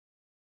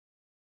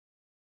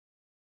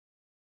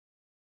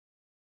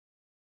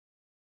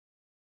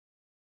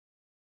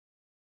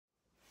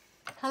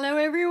Hello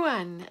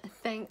everyone,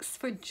 thanks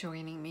for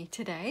joining me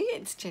today.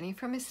 It's Jenny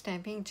from A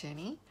Stamping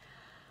Journey.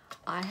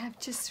 I have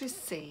just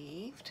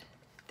received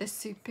the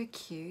super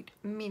cute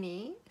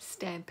mini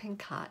Stampin'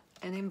 Cut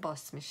and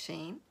Emboss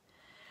machine.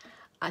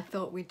 I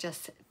thought we'd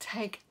just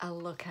take a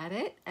look at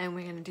it and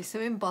we're going to do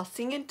some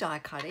embossing and die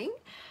cutting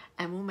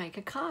and we'll make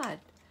a card.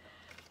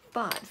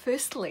 But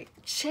firstly,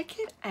 check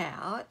it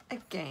out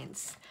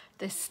against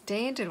the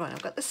standard one.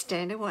 I've got the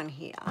standard one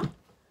here.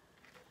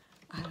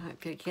 I don't know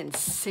if you can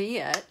see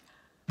it.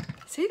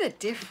 See the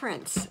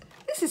difference?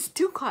 This is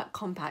still quite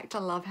compact. I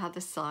love how the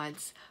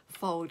sides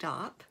fold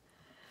up.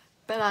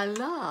 But I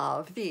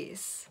love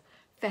this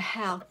for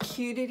how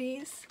cute it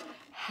is,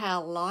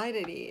 how light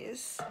it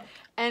is,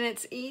 and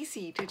it's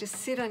easy to just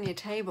sit on your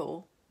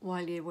table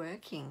while you're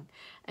working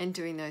and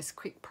doing those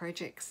quick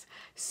projects.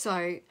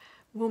 So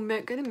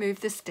we're going to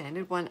move the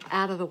standard one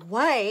out of the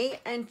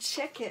way and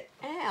check it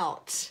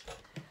out.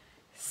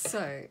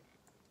 So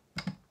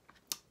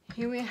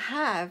here we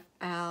have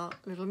our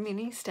little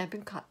mini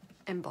Stampin' Cut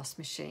Emboss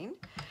machine.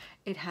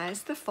 It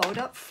has the fold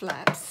up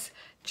flaps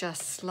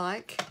just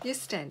like your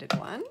standard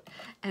one,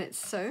 and it's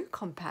so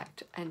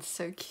compact and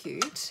so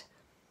cute.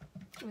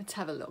 Let's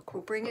have a look.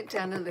 We'll bring it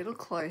down a little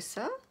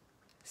closer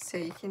so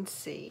you can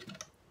see.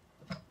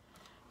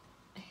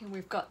 Here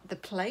we've got the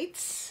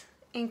plates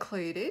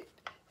included.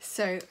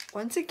 So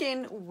once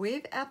again,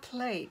 with our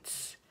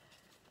plates,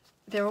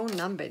 they're all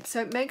numbered,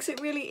 so it makes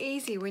it really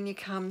easy when you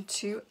come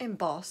to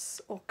emboss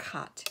or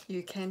cut.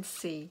 You can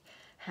see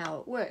how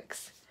it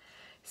works.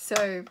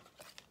 So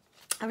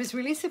I was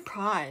really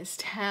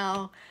surprised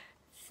how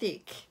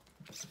thick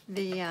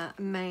the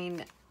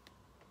main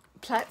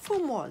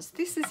platform was.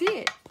 This is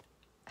it,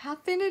 how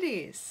thin it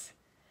is.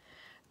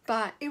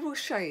 But it will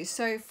show you.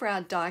 So for our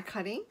die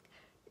cutting,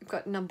 you've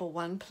got number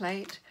 1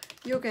 plate.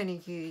 You're going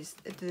to use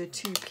the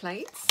 2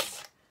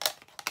 plates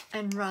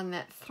and run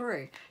that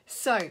through.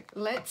 So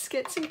let's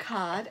get some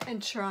card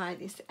and try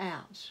this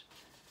out.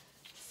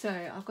 So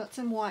I've got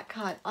some white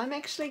card. I'm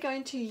actually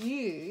going to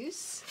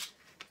use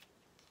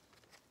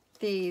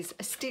these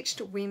Stitch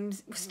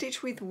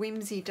with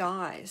Whimsy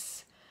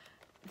dies.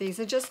 These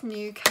are just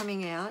new,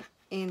 coming out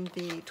in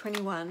the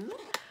 21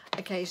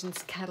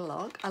 occasions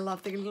catalogue. I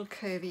love the little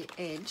curvy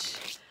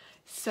edge.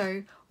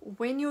 So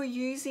when you're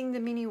using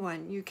the mini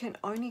one, you can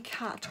only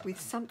cut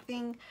with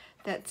something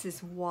that's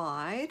as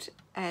wide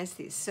as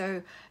this.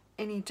 So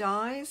any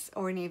dies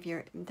or any of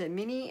the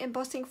mini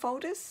embossing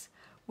folders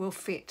will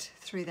fit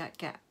through that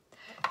gap.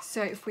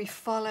 So if we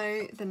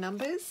follow the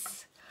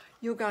numbers,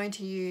 you're going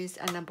to use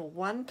a number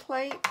 1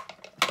 plate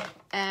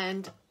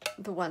and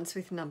the ones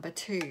with number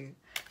 2.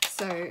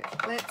 So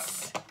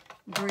let's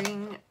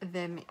bring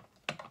them,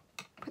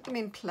 put them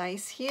in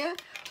place here.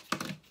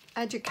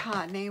 Add your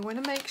card. Now you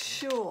want to make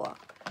sure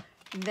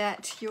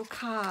that your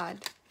card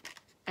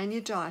and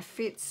your die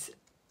fits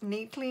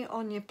neatly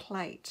on your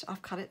plate.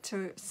 I've cut it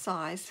to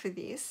size for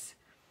this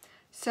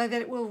so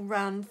that it will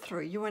run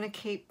through. You want to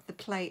keep the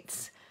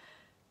plates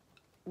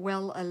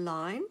well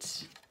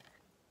aligned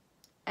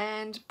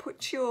and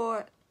put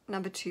your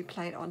number 2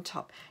 plate on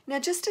top. Now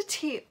just a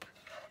tip,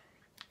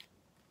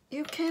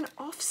 you can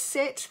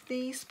offset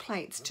these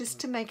plates just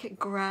to make it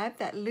grab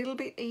that little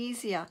bit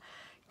easier.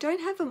 Don't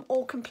have them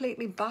all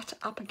completely butt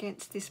up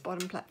against this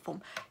bottom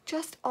platform.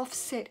 Just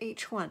offset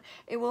each one.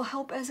 It will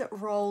help as it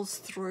rolls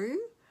through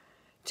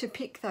to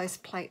pick those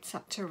plates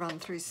up to run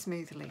through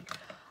smoothly.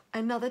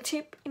 Another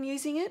tip in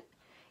using it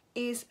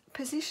is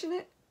position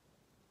it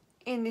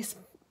in this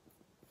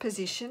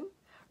position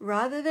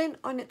rather than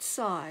on its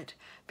side,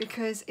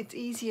 because it's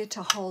easier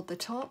to hold the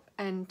top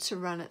and to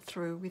run it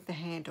through with the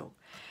handle.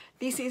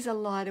 This is a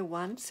lighter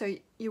one, so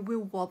you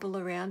will wobble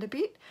around a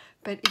bit,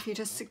 but if you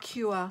just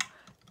secure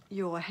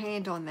your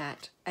hand on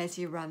that as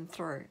you run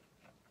through.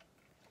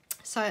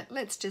 So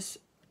let's just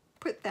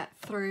put that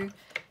through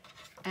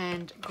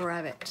and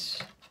grab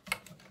it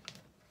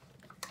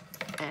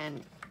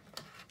and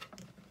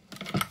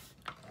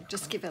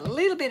just give it a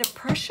little bit of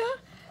pressure.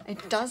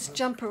 It does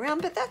jump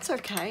around, but that's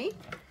okay.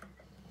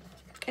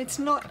 It's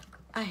not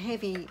a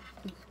heavy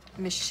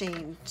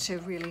machine to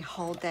really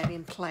hold that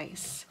in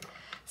place.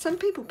 Some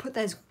people put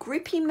those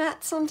grippy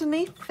mats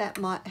underneath. That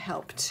might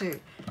help too.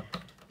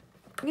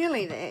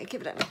 Nearly there.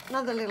 Give it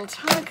another little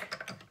tug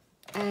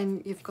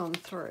and you've gone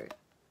through.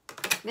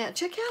 Now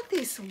check out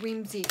this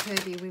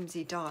curvy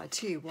whimsy die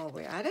too while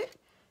we're at it.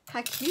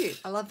 How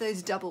cute. I love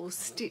those double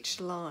stitched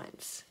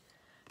lines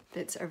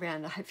that's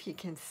around. I hope you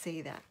can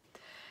see that.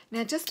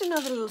 Now just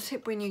another little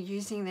tip when you're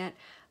using that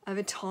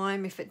over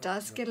time, if it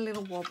does get a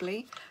little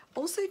wobbly,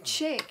 also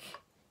check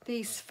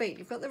these feet.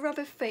 You've got the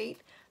rubber feet,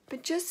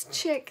 but just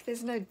check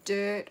there's no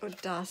dirt or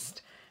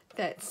dust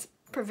that's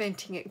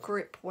preventing it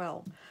grip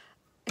well.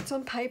 It's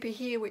on paper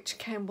here which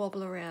can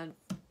wobble around.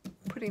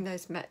 Putting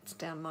those mats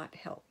down might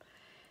help.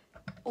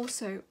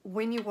 Also,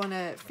 when you want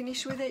to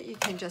finish with it, you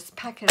can just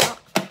pack it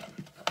up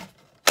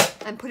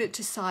and put it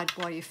to side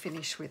while you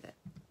finish with it.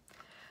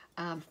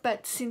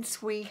 But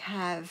since we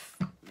have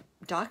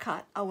die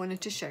cut, I wanted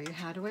to show you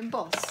how to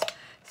emboss.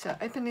 So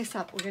open this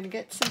up. We're going to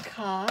get some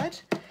card.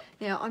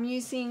 Now I'm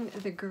using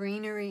the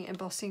greenery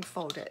embossing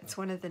folder. It's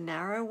one of the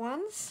narrow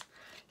ones,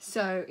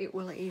 so it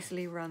will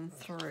easily run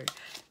through.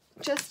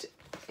 Just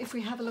if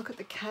we have a look at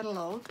the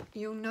catalogue,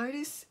 you'll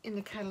notice in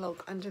the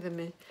catalogue under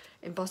the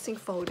embossing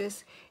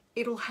folders,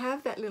 it'll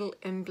have that little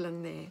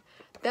emblem there.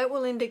 That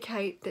will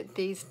indicate that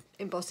these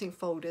embossing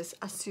folders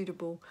are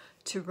suitable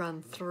to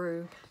run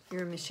through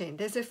your machine.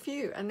 There's a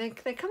few, and they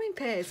come in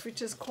pairs,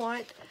 which is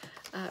quite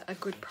a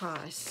good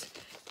price.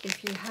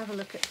 If you have a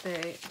look at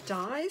the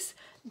dies,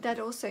 that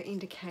also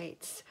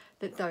indicates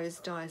that those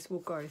dies will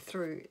go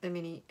through the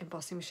mini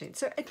embossing machine.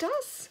 So it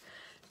does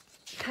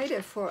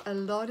cater for a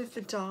lot of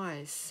the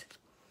dies.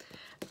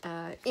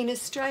 In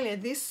Australia,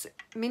 this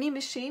mini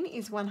machine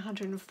is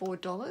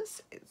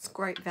 $104. It's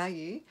great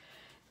value.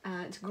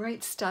 It's a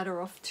great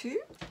starter off too.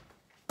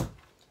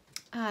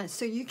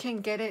 So you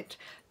can get it.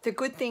 The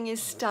good thing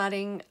is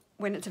starting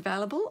when it's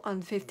available on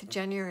the 5th of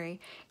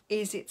January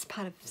is it's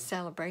part of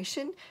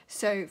celebration.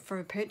 So for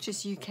a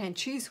purchase, you can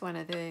choose one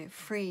of the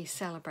free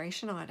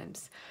celebration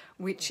items,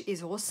 which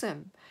is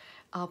awesome.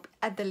 I'll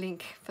add the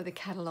link for the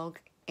catalogue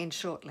in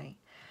shortly.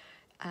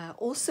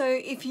 Also,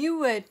 if you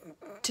were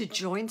to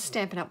join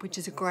Stampin' Up, which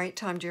is a great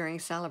time during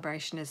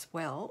celebration as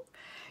well,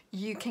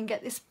 you can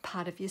get this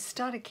part of your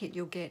starter kit.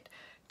 You'll get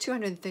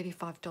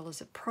 $235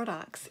 of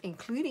products,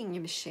 including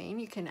your machine.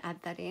 You can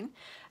add that in,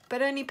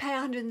 but only pay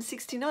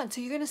 $169.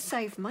 So you're going to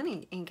save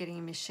money in getting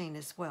a machine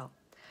as well.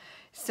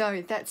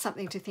 So that's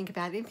something to think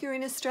about. If you're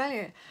in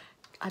Australia,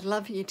 I'd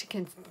love you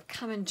to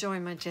come and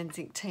join my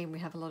GenZinc team. We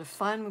have a lot of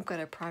fun. We've got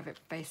a private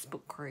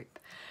Facebook group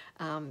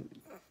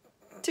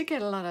to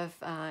get a lot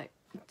of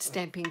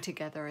stamping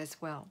together as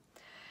well.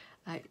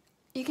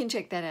 You can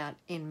check that out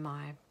in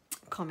my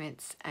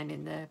comments and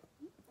in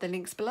the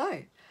links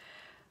below.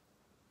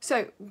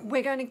 So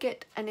we're going to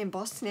get an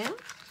emboss now.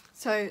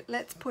 So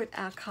let's put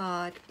our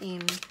card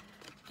in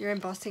your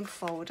embossing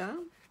folder,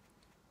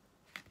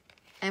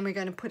 and we're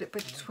going to put it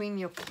between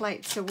your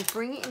plates. So we'll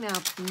bring in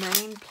our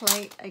main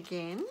plate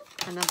again,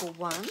 a number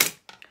 1.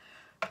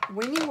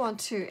 When you want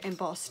to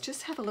emboss,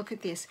 just have a look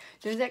at this.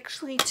 There's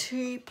actually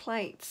 2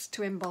 plates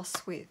to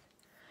emboss with.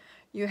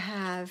 You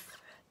have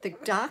the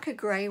darker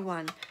grey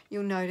one,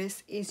 you'll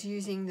notice, is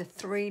using the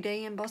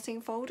 3D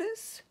embossing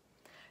folders.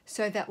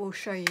 So that will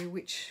show you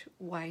which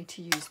way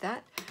to use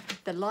that.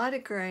 The lighter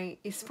grey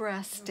is for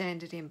our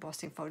standard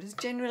embossing folders,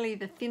 generally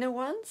the thinner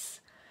ones.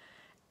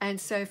 And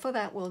so for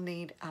that we'll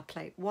need our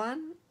plate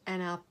 1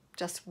 and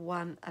just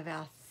one of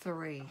our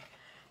 3.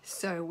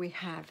 So we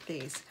have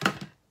these.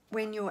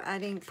 When you're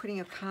putting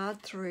your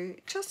card through,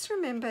 just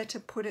remember to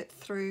put it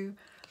through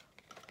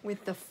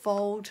with the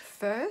fold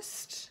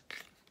first.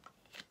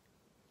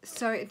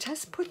 So it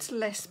just puts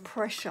less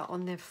pressure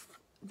on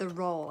the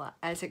roller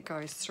as it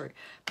goes through.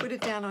 Put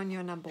it down on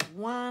your number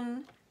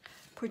 1,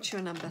 put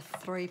your number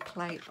 3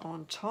 plate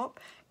on top,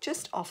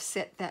 just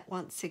offset that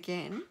once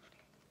again.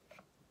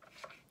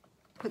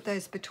 Put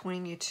those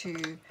between your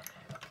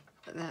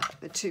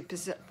the two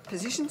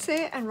positions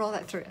there and roll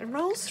that through. It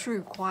rolls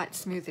through quite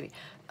smoothly.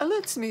 A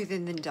lot smoother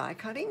than die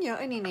cutting. You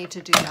only need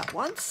to do that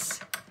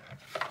once.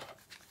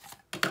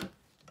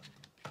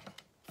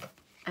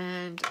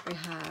 And we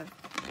have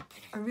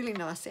a really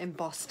nice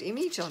embossed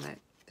image on it,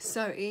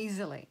 so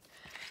easily.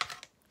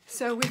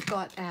 So we've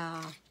got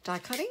our die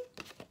cutting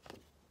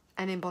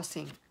and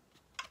embossing.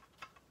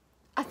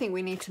 I think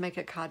we need to make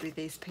a card with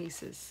these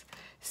pieces.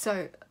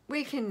 So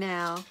we can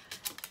now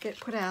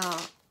put our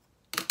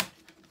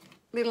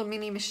little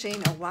mini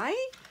machine away.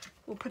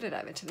 We'll put it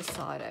over to the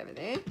side over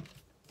there.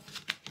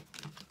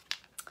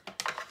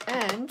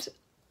 And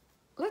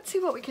let's see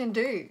what we can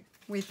do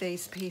with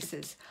these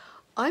pieces.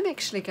 I'm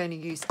actually going to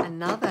use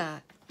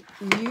another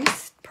new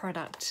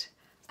product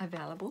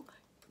available,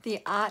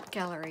 the Art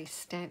Gallery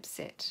stamp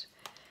set.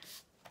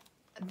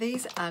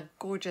 These are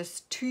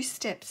gorgeous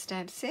 2-step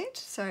stamp set,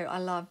 so I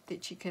love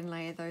that you can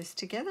layer those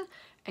together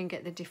and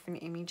get the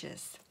different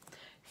images.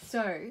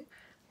 So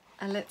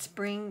let's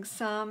bring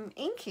some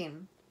ink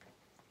in.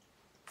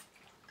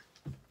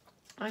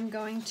 I'm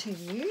going to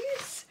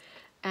use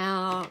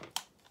our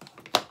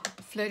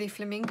Flirty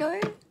Flamingo,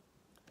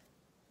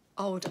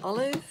 Old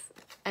Olive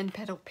and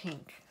Petal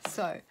Pink.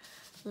 So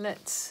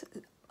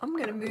I'm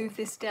going to move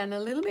this down a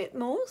little bit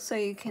more so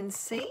you can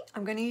see.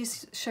 I'm going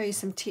to show you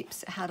some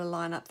tips how to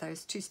line up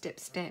those 2-step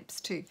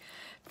stamps too.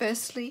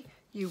 Firstly,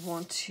 you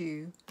want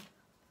to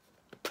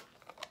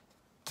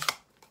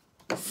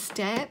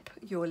stamp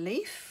your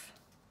leaf.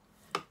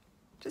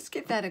 Just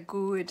give that a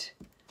good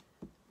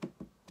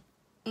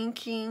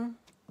inking.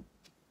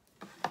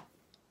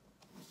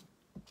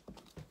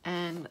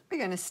 And we're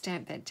going to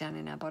stamp that down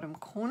in our bottom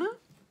corner.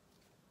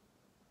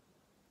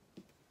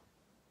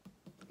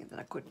 Give that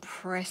a good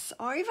press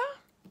over.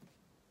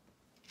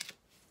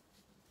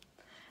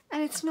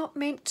 And it's not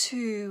meant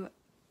to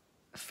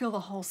fill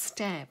the whole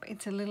stamp.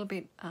 It's a little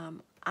bit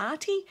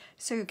arty,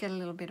 so you'll get a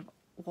little bit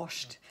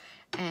washed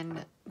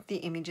and the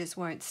images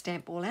won't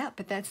stamp all out,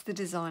 but that's the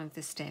design of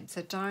the stamp,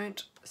 so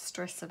don't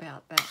stress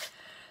about that.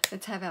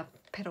 Let's have our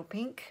Petal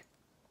Pink.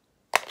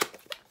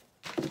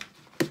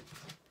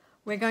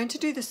 We're going to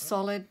do the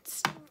solid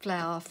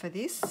flower for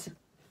this.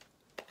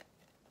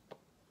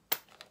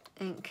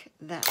 Ink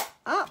that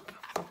up.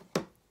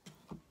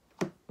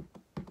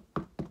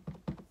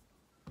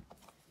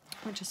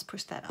 I'll just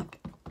push that up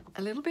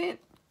a little bit.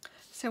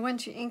 So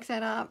once you ink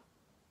that up,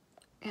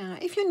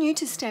 if you're new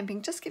to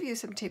stamping, just give you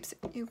some tips.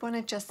 You want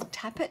to just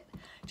tap it,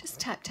 just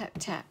tap, tap,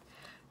 tap,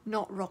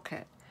 not rock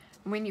it.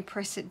 And when you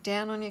press it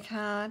down on your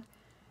card,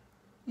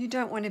 you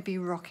don't want to be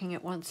rocking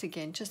it once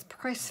again. Just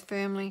press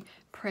firmly,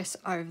 press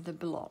over the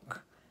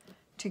block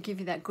to give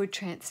you that good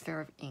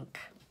transfer of ink.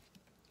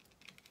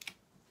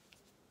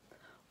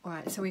 All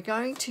right, so we're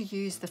going to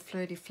use the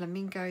Flirty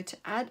Flamingo to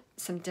add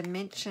some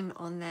dimension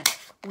on that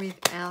with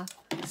our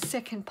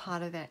second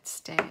part of that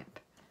stamp.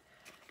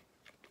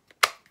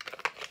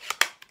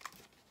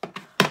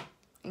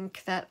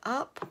 Ink that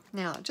up.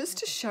 Now, just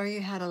to show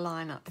you how to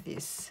line up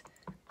this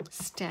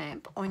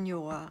stamp on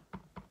your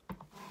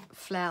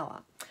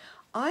flower,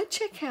 I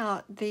check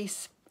out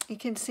this, you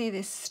can see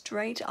this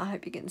straight, I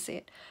hope you can see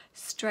it,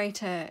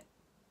 straighter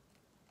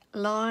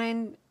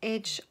line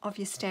edge of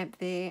your stamp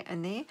there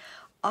and there.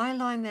 I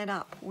line that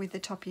up with the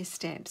top of your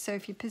stamp. So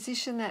if you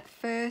position that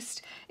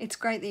first, it's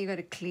great that you've got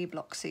a clear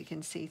block so you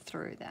can see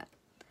through that.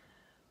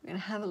 We're going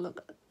to have a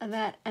look at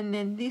that, and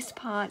then this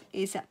part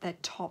is at the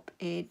top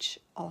edge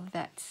of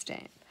that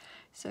stamp.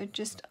 So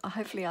just,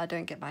 hopefully I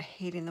don't get my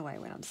head in the way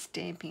when I'm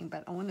stamping,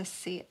 but I want to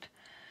see it.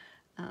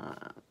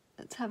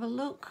 Let's have a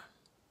look.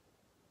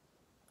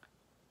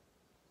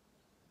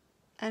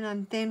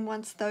 And then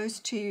once those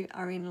two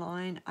are in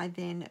line, I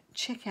then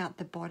check out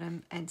the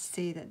bottom and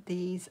see that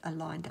these are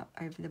lined up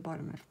over the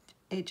bottom of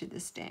the edge of the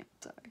stamp.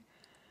 So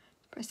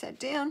press that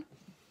down,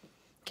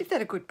 give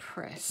that a good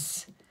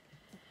press.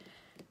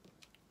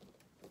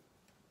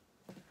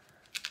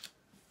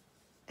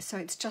 So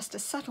it's just a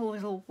subtle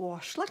little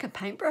wash, like a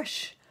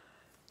paintbrush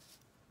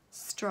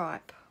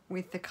stripe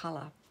with the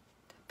colour,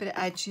 but it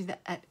adds you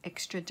that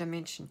extra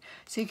dimension.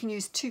 So you can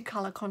use two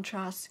colour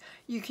contrasts.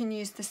 You can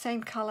use the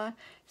same colour,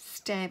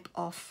 stamp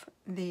off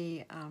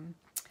the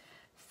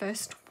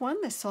first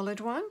one, the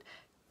solid one,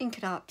 ink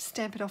it up,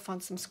 stamp it off on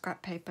some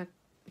scrap paper,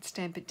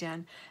 stamp it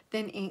down,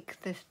 then ink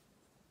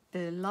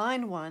the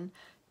line one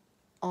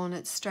on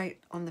it straight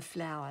on the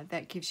flower.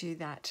 That gives you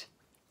that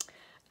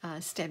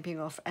stamping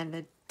off, and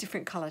the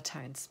different colour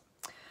tones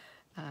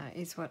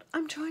is what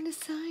I'm trying to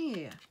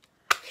say.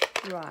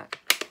 Right.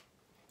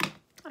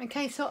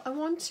 Okay, so I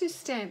want to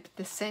stamp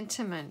the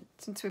sentiment.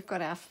 Since we've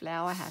got our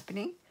flower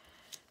happening,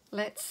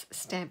 let's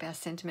stamp our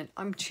sentiment.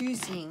 I'm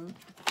choosing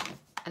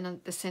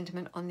the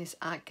sentiment on this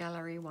art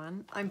gallery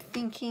one. I'm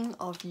thinking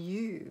of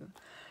you.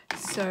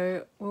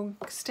 So we'll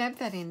stamp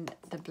that in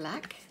the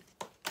black.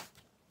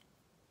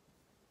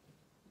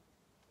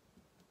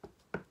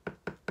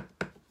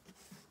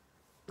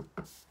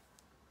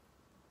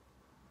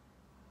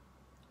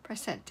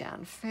 Press that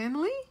down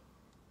firmly.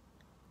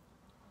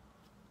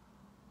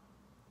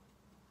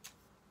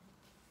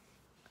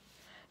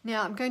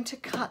 Now I'm going to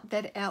cut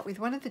that out with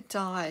one of the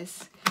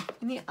dies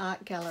in the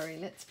art gallery.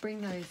 Let's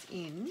bring those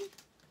in.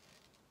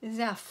 This is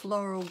our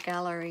floral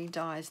gallery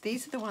dies.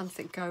 These are the ones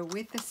that go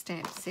with the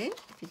stamp set.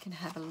 If you can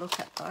have a look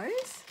at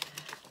those.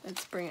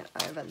 Let's bring it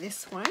over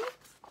this way.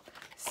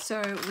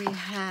 So we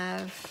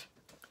have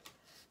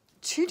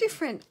two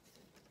different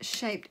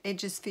shaped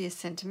edges for your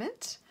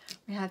sentiment.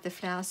 We have the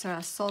flower, so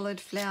our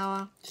solid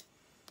flower.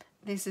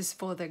 This is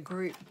for the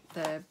group,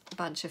 the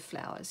bunch of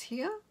flowers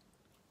here.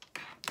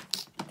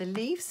 The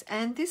leaves,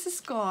 and this has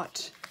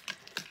got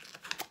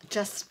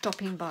just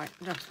stopping by.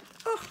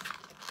 Oh,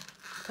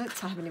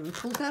 I haven't even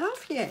pulled that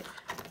off yet.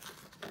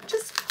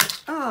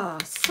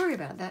 Sorry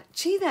about that.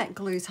 Gee, that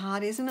glue's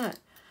hard, isn't it?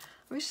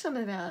 I wish some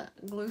of our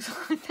glues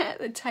like that,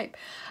 the tape.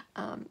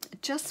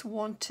 Just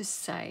want to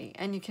say,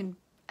 and you can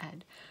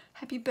add,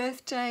 happy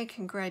birthday,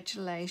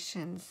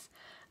 congratulations.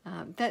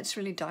 That's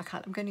really die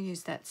cut. I'm going to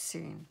use that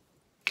soon.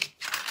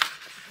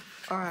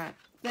 All right,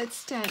 let's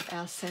stamp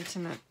our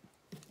sentiment.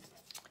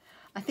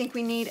 I think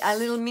we need a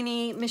little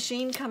mini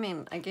machine come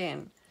in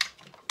again.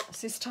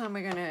 So this time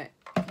we're going to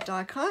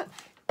die cut.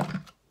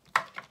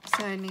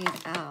 So I need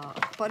our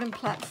bottom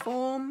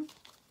platform.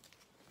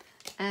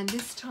 And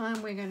this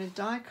time we're going to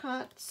die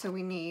cut. So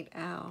we need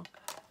our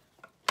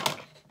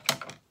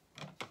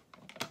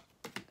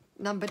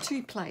number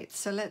 2 plates.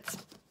 So let's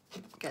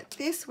get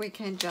this. We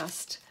can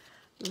just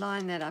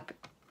line that up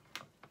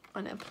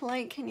on a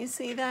plate. Can you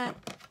see that?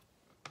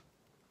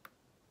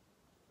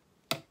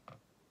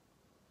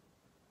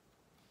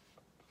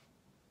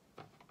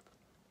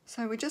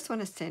 So we just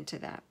want to center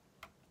that.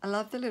 I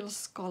love the little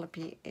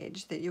scallopy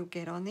edge that you'll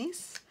get on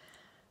this.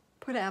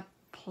 Put our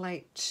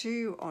plate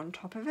 2 on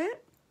top of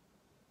it.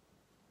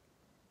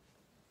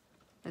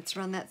 Let's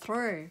run that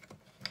through.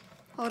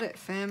 Hold it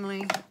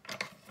firmly.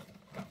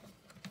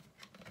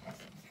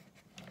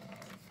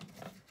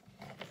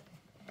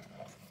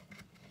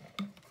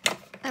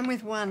 And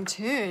with one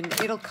turn,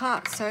 it'll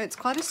cut. So it's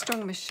quite a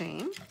strong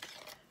machine.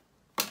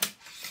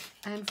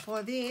 And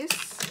for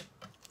this,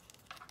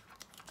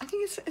 I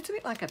think it's a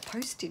bit like a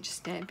postage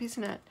stamp,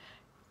 isn't it?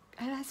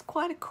 It has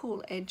quite a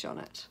cool edge on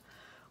it.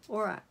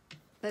 All right,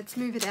 let's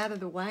move it out of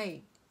the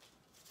way.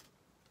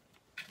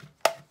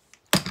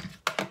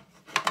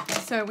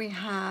 So we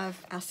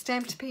have our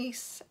stamped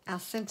piece, our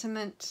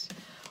sentiment,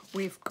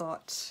 we've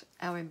got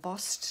our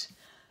embossed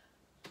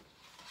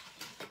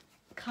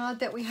card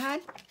that we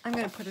had. I'm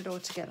going to put it all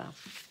together.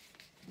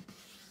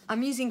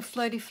 I'm using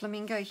Floaty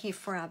Flamingo here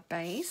for our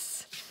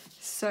base.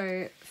 So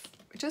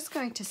we're just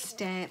going to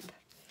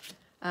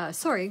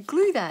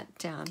glue that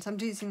down. So I'm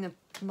using the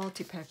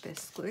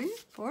multi-purpose glue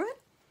for it.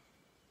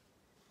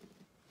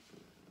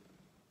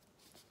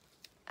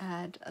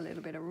 Add a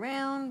little bit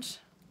around.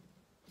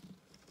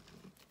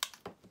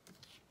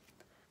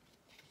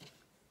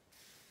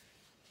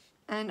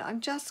 And I'm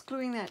just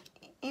gluing that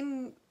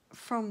in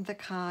from the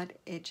card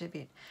edge a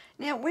bit.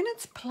 Now, when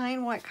it's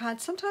plain white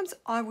card, sometimes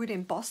I would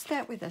emboss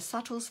that with a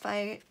Subtles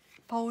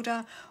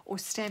folder or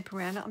stamp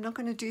around it. I'm not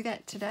going to do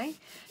that today,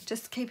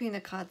 just keeping the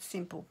card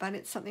simple, but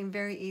it's something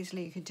very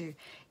easily you could do.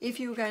 If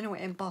you were going to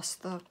emboss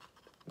the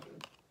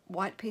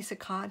white piece of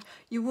card,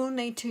 you will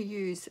need to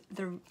use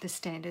the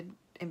standard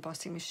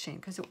embossing machine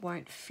because it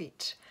won't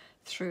fit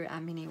through our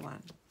mini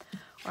one.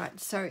 All right,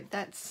 so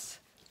that's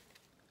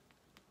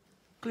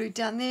glued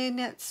down there.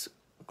 Now let's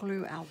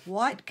glue our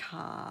white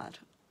card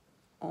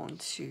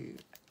onto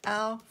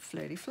our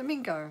Flirty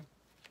Flamingo.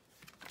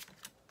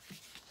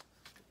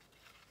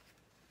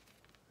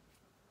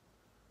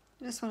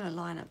 I just want to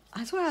line up.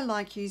 That's why I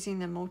like using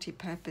the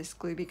multi-purpose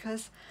glue,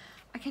 because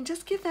I can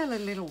just give that a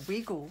little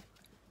wiggle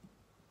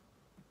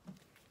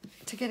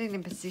to get it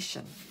in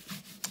position.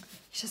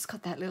 It's just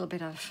got that little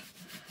bit of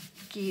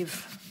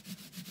give.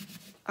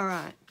 All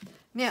right,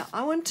 now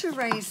I want to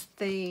raise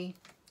the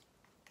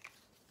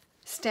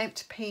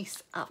stamped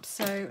piece up,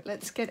 so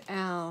let's get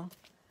our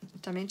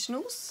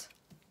dimensionals.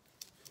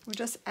 We'll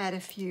just add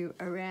a few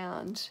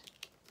around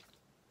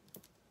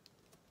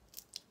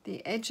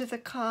the edge of the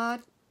card.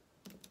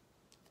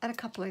 Add a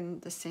couple in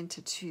the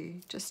center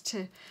too, just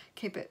to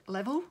keep it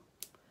level.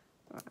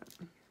 Right.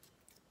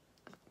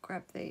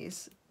 Grab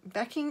these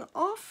backing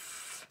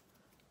off.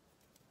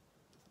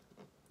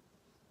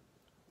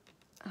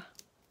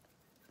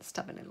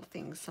 Stubborn little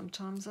things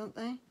sometimes, aren't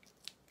they?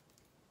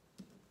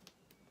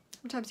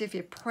 Sometimes if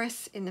you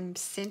press in the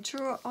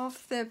center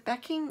of the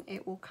backing,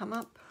 it will come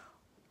up.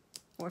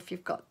 Or if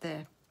you've got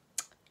the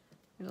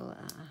little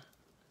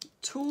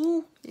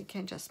tool, you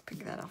can just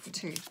pick that off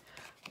too.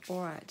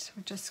 All right,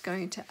 we're just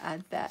going to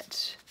add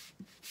that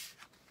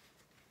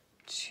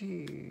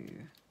to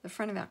the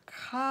front of our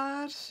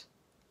card.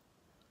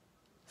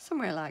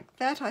 Somewhere like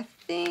that, I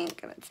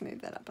think. Let's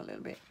move that up a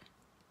little bit.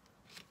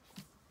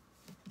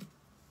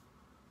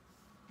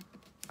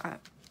 All right.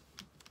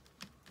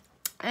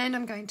 And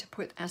I'm going to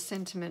put our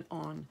sentiment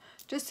on.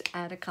 Just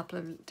add a couple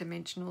of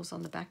dimensionals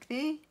on the back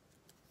there.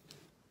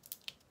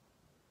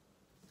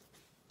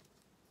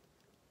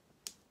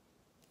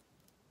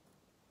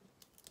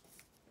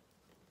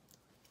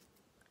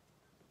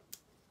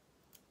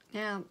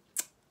 Now,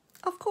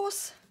 of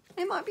course,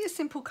 it might be a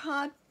simple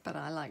card, but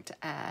I like to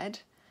add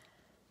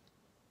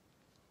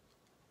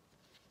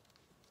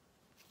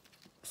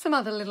some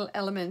other little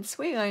elements.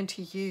 We're going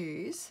to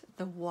use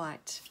the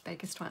white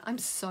baker's twine. I'm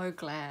so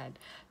glad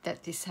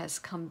that this has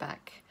come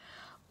back.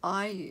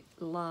 I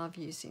love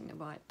using the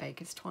white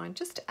baker's twine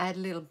just to add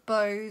little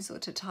bows or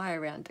to tie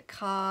around the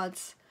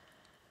cards.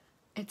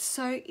 It's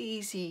so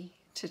easy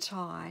to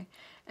tie,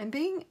 and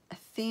being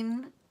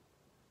thin,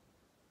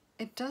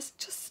 it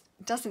just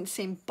doesn't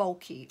seem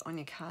bulky on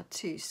your card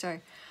too. So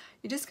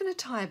you're just going to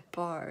tie a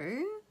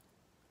bow.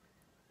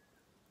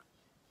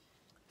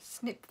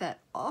 Snip that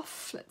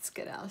off. Let's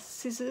get our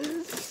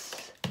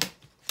scissors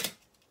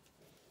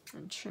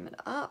and trim it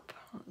up.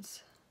 I'm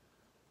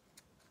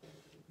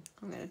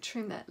going to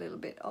trim that little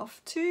bit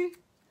off too.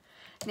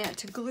 Now,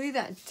 to glue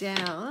that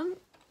down,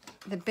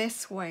 the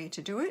best way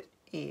to do it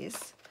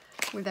is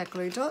with our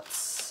glue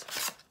dots.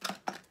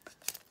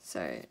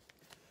 So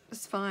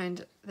just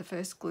find the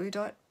first glue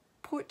dot,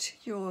 put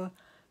your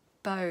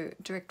bow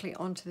directly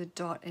onto the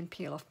dot and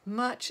peel off.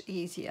 Much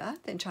easier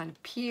than trying to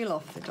peel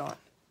off the dot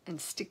and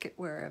stick it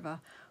wherever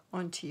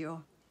onto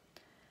your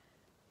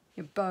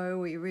bow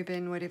or your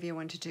ribbon, whatever you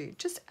want to do.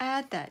 Just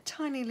add that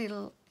tiny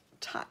little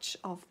touch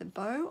of the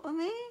bow on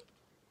there,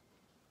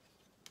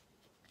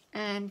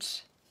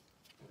 and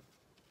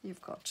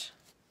you've got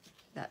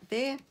that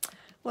there.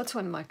 What's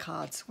one of my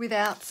cards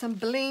without some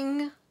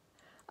bling?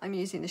 I'm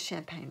using the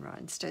champagne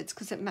rhinestones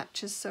because it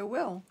matches so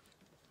well.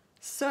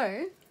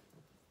 So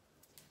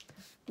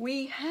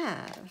we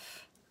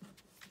have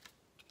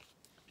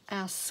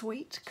our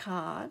sweet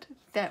card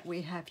that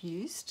we have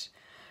used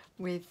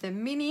with the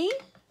mini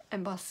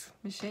emboss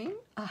machine.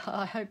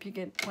 I hope you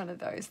get one of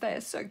those. They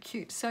are so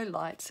cute, so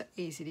light, so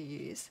easy to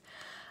use.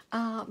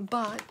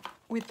 But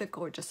with the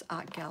gorgeous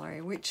art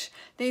gallery, which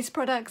these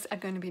products are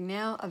going to be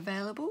now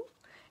available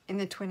in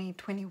the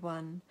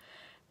 2021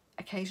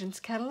 Occasions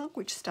Catalogue,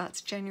 which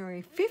starts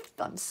January 5th.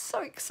 I'm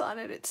so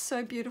excited. It's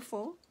so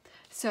beautiful.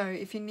 So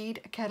if you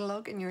need a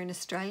catalogue and you're in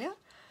Australia,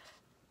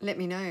 let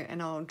me know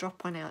and I'll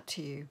drop one out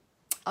to you.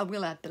 I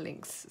will add the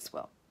links as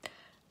well.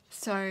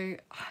 So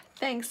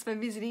thanks for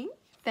visiting.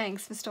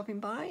 Thanks for stopping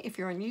by. If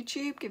you're on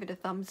YouTube, give it a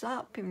thumbs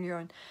up. If you're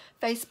on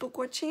Facebook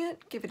watching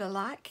it, give it a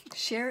like.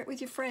 Share it with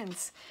your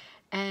friends.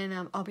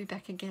 And I'll be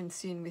back again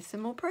soon with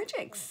some more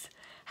projects.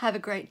 Have a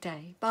great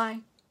day. Bye.